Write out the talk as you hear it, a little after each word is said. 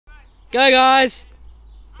Go, guys.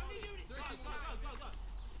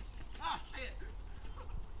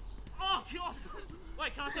 Oh, God.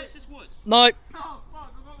 Wait, can I touch this wood? No.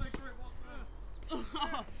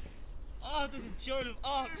 Oh, this is Joan of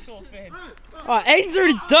Arc sort of thing. Alright, Aiden's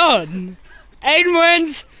already done. Aiden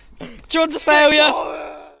wins. John's a failure.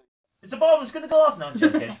 It's a bomb, it's gonna go off. No, I'm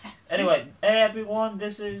joking. Anyway, hey everyone,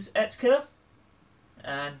 this is Etka.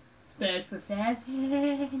 And Bird for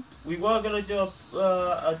pheasant. we were gonna do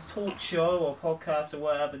a talk show or podcast or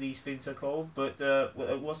whatever these things are called, but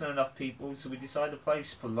it wasn't enough people, so we decided to play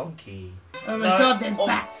Splunkey. Oh my god, there's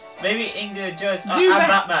bats. Maybe Inga Jones and Zubat.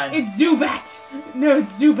 Batman. It's Zubat. No,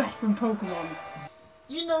 it's Zubat from Pokemon.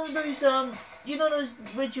 You know those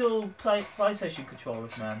original PlayStation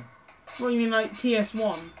controllers, man. What do you mean, like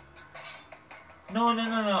PS1? No.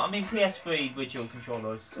 I mean PS3 original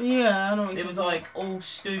controllers. Yeah, I know. What It was like all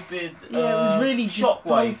stupid. Yeah, it was really just shockwave.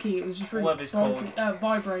 bulky. It was just really Whatever it's bulky.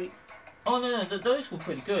 Vibrate. Oh no, those were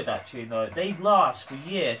pretty good actually. Though they last for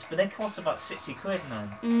years, but they cost about 60 quid,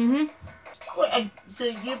 man. Wait, so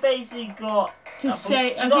you basically got you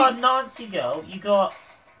got a Nancy girl, you got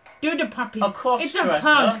Dude, a puppy. a cross It's a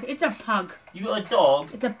pug. It's a pug. you got a dog,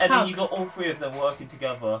 It's a pug. and then you got all three of them working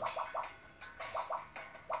together.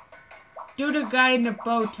 Dude, a guy in the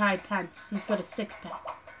bow tie pants. He's got a six pack.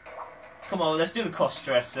 Come on, let's do the cross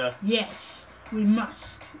dresser. Yes, we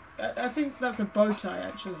must. I think that's a bow tie,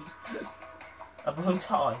 actually. A bow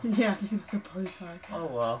tie. Yeah, I think it's a bow tie. Oh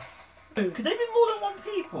well. Could there be more than one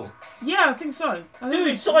people? Yeah, I think so.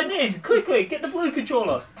 Dude, sign in quickly. Get the blue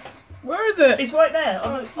controller. Where is it? It's right there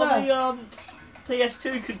on it's the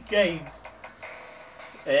PS2 games.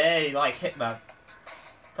 Hey, like Hitman.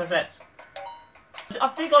 Press X. I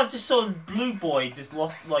think I just saw Blue Boy just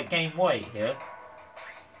gained weight here.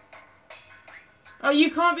 Oh,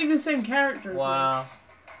 you can't be the same character as Wow.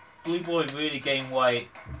 Blue Boy really gained weight.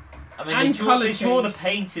 I mean, And they draw the change.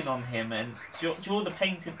 painting on him and draw the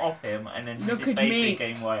painting off him, and then he Look just at basically me.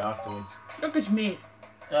 gained weight afterwards. me. Look at me.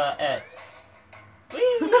 X. Whee!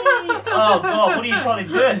 Oh god, what are you trying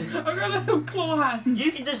to do? I've got little claw hands.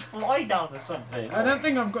 You can just fly down or something. I don't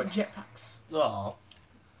think I've got jetpacks. Oh.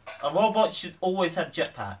 A robot should always have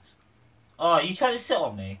jetpacks. Oh, you trying to sit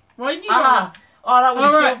on me? Why didn't you Ah! Oh, that would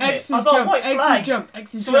have Alright, killed me. X is I've got a jump. white X flag. is jump.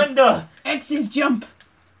 X is jump. Surrender! X is jump.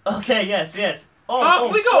 Okay, yes. Oh,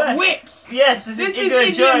 we swear. got whips. Yes, this is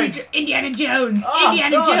Indiana Jones. Indiana Jones. Oh,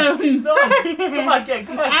 Indiana no, Jones. no. Come back in.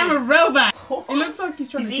 I'm a robot. It looks like he's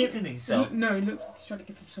trying He's to eating himself. No, he looks like he's trying to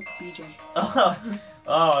give himself a BJ.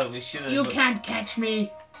 Oh, we should have. You can't catch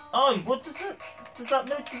me. Oh, what does that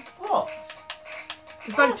make you box?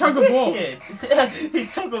 It's like tug of war.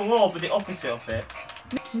 It's tug of war, but the opposite of it.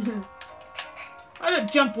 I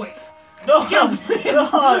don't jump whip. No, Jump.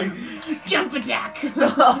 no, Jump attack.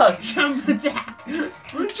 no. Jump attack.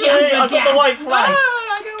 Sorry, I got the white flag. Ah,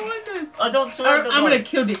 I don't want this. I don't surrender. I'm gonna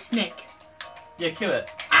kill this snake. Yeah, kill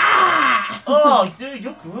it. Ah! Oh, dude,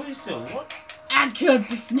 you're gruesome. What? I killed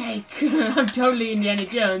the snake. I'm totally Indiana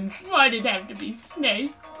Jones. Why did it have to be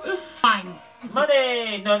snakes? Fine.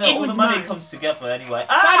 Money! No, It all the was money mine. comes together anyway.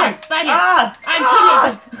 Spider! Ah! I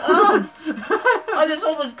I just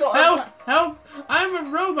almost got Help! I'm a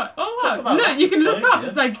robot. Oh, Talk wow. about Look, that. you can look Oh, up. yeah.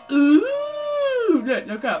 It's like, ooh.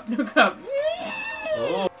 Look up.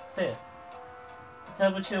 Oh, say it.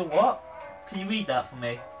 Turbo Chill what? Can you read that for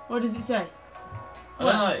me? What does it say? I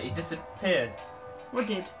don't know, it disappeared. What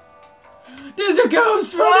did? There's a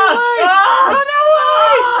ghost! Run Ah! away! Ah!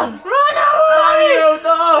 Run away! Mario,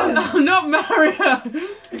 no! Oh, not Mario!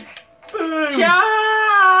 Boom! Ah!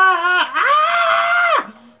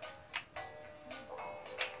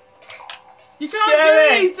 You can't Scary. do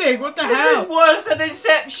anything! What the hell? This is worse than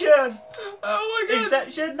Inception! Oh my god!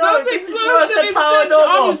 Inception? No, Nothing's this is worse than Inception.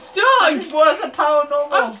 Paranormal! I'm stuck! This is worse than Paranormal!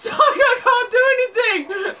 I'm stuck! I can't do anything!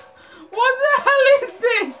 What the hell is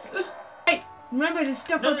this? Hey, remember there's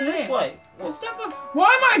stuff No, up this here. way. There's stuff up. Why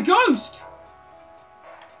am I a ghost?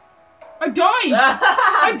 I died!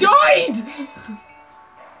 I died!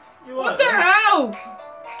 What the hell?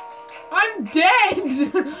 I'm dead!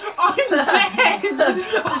 I'm dead!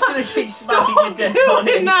 Just gonna keep smacking Stop your dead doing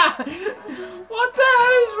body. that! What the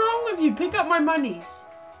hell is wrong with you? Pick up my monies.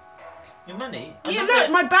 Your money? Yeah, look,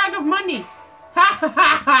 my bag of money. Ha ha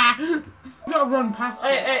ha ha! You gotta run past it.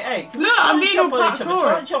 Hey. Look, I'm being all parkour.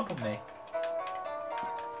 Try and jump on me.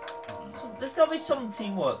 There's gotta be some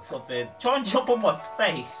teamwork something. Try and jump on my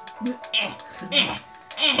face.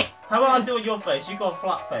 How about I do it on your face? You got a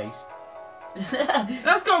flat face.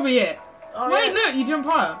 That's gotta be it. Oh, Wait, yeah. look, you jump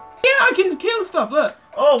higher. Yeah, I can kill stuff, look.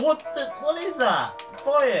 Oh, what is that?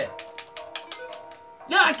 Fire it.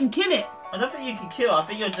 Look, I can kill it. I don't think you can kill it. I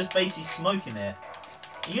think you're just basically smoking it.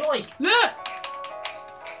 You like... Look!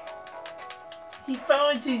 He fell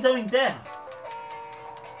into his own death.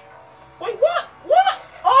 Wait, what? What?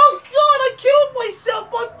 Oh god, I killed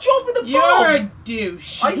myself by dropping the bomb! You're a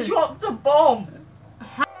douche. I dropped a bomb!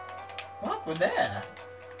 What happened there?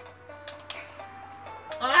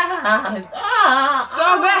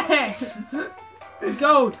 Stop it!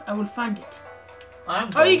 Gold, I will find it.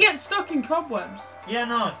 Oh, you get stuck in cobwebs. Yeah,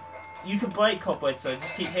 no. You can break cobwebs, so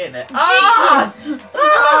just keep hitting it. Jesus! Don't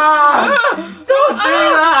do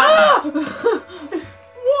that!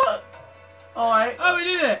 What? Alright. Oh, we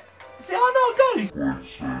did it. See, I know it goes.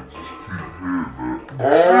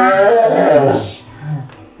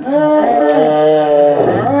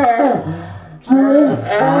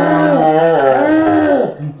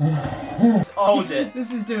 Hold it.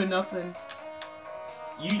 This is doing nothing.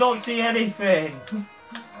 You don't see anything.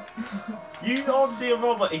 You don't see a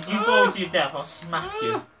robot. If you fall to your death, I'll smack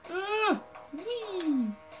you. Wee.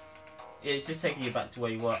 Yeah, it's just taking you back to where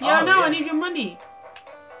you were. Yeah, no, I need your money.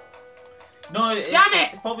 No, Damn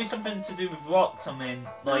it! It's probably something to do with rocks. I mean,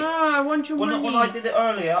 like. I want your money. When I did it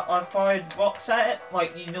earlier, I fired rocks at it.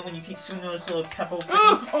 Like, you know when you keep swinging those sort of pebble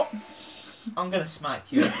things? Oh. I'm gonna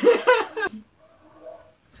smack you.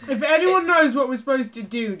 If anyone knows what we're supposed to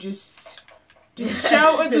do, just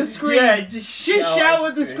shout at the screen. Yeah, just shout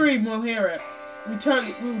at the screen. We'll hear it. We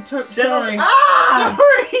totally. Sorry. Ah!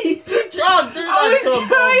 Sorry. You can't do that to a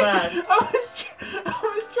bomb man. I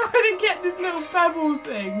was trying to get this little pebble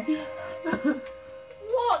thing.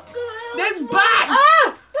 What the hell? There's bats!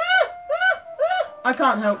 I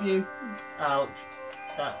can't help you. Ouch.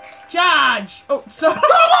 Charge! Oh, sorry.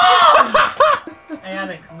 Come on! Hey,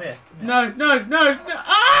 Alan, come here. No.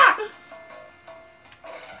 Ah!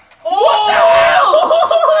 Oh! What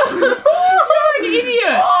the hell? You're an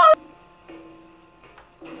idiot!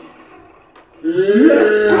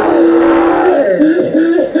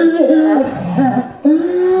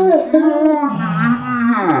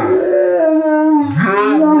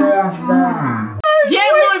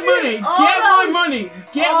 Get my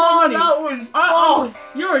money! That was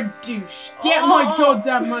boss! You're a douche. Get my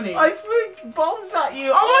goddamn money. I threw bombs at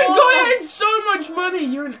you. Oh my god, I had so much money.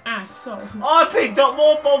 You're an asshole. I picked up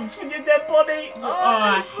more bombs from your dead body. Oh,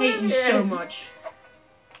 I hate you so much.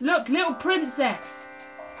 Look, little princess.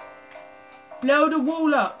 Blow the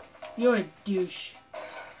wall up. You're a douche.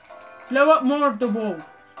 Blow up more of the wall.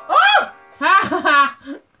 Ah! Ha ha ha!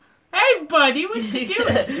 Hey buddy, what you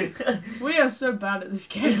doing? We are so bad at this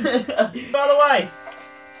game. By the way.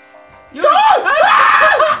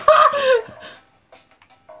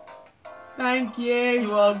 Thank you. You're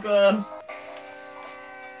welcome.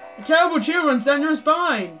 A terrible chill runs down your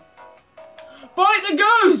spine. Fight the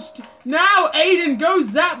ghost! Now, Aiden, go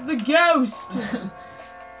zap the ghost.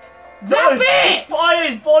 Zap it! Just fire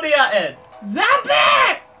his body at him. Zap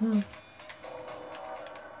it!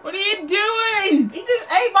 What are you doing? He just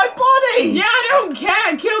ate my body. Yeah, I don't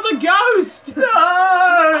care. Kill the ghost. No.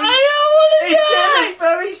 I don't want to It's die. getting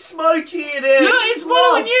very smoky in here. Look, it's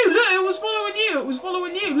following you. Look, it was following you. It was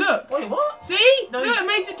following you. Look. Wait, what? See? No, Look, it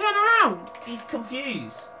makes it turn around. He's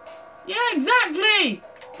confused. Yeah, exactly.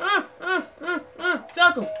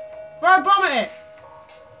 Circle. Throw a bomb at it.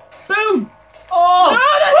 Boom. Oh! No,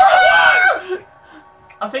 that's not.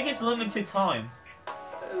 I think it's limited time.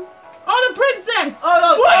 Oh, the princess! Oh,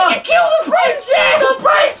 no, why'd you kill the princess? The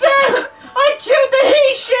princess! I killed the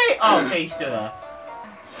he-shit! Oh, okay, he's still there.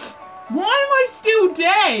 Why am I still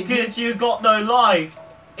dead? Because you got no life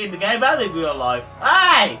in the game and in real life.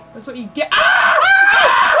 Hey! That's what you get. Ah!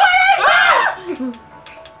 What is that?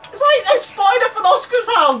 It's like a spider from Oscar's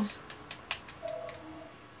house.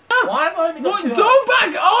 Why have I only got two Go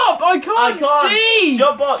back up! I can't see!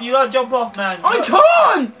 Jump up, you gotta jump off, man. I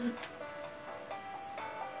can't!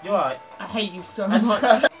 You're right. I hate you so much.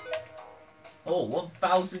 Oh,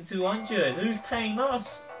 1,200. Who's paying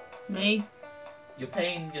us? Me. You're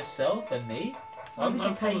paying yourself and me? Why would No,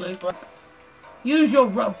 you pay me for... Use your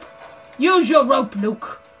rope. Use your rope,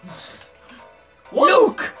 Luke. What?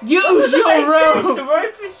 Luke, use your rope. The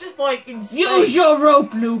rope is just like in space. Use your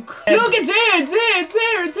rope, Luke. Look, it's here, it's here, it's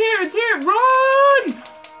here, it's here, it's here. Run!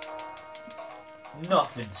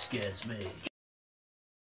 Nothing scares me.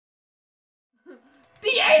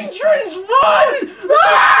 The entrance won!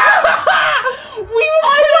 We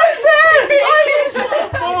won!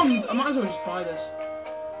 Bombs! I might as well just buy this.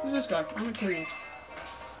 Who's this guy? I'm gonna kill you.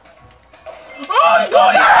 Oh, he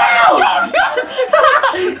got out!